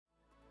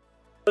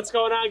What's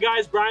going on,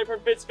 guys? Brian from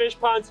Fitz Fish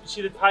Ponds. You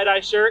see the tie-dye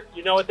shirt?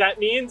 You know what that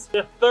means?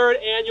 The third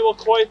annual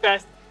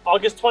Koifest,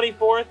 August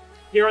 24th,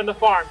 here on the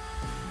farm.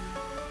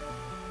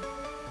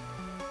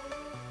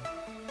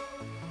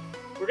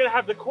 We're gonna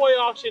have the koi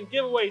auction,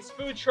 giveaways,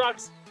 food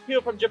trucks,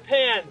 people from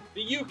Japan,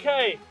 the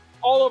UK,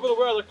 all over the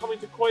world are coming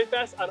to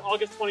Koifest on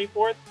August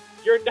 24th.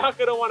 You're not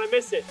gonna wanna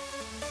miss it.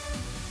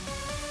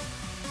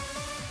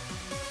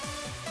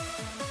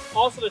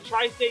 Also, the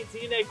Tri-State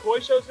DNA Koi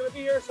Show is going to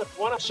be here, so if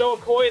you want to show a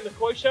koi in the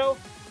koi show,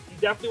 you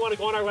definitely want to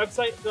go on our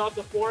website, fill out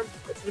the form.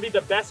 It's going to be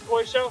the best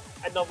koi show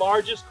and the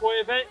largest koi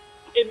event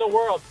in the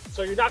world.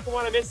 So you're not going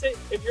to want to miss it.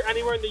 If you're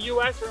anywhere in the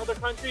US or other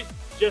countries,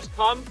 just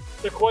come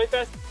to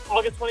Koifest,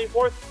 August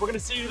 24th. We're going to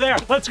see you there.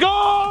 Let's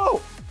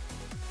go!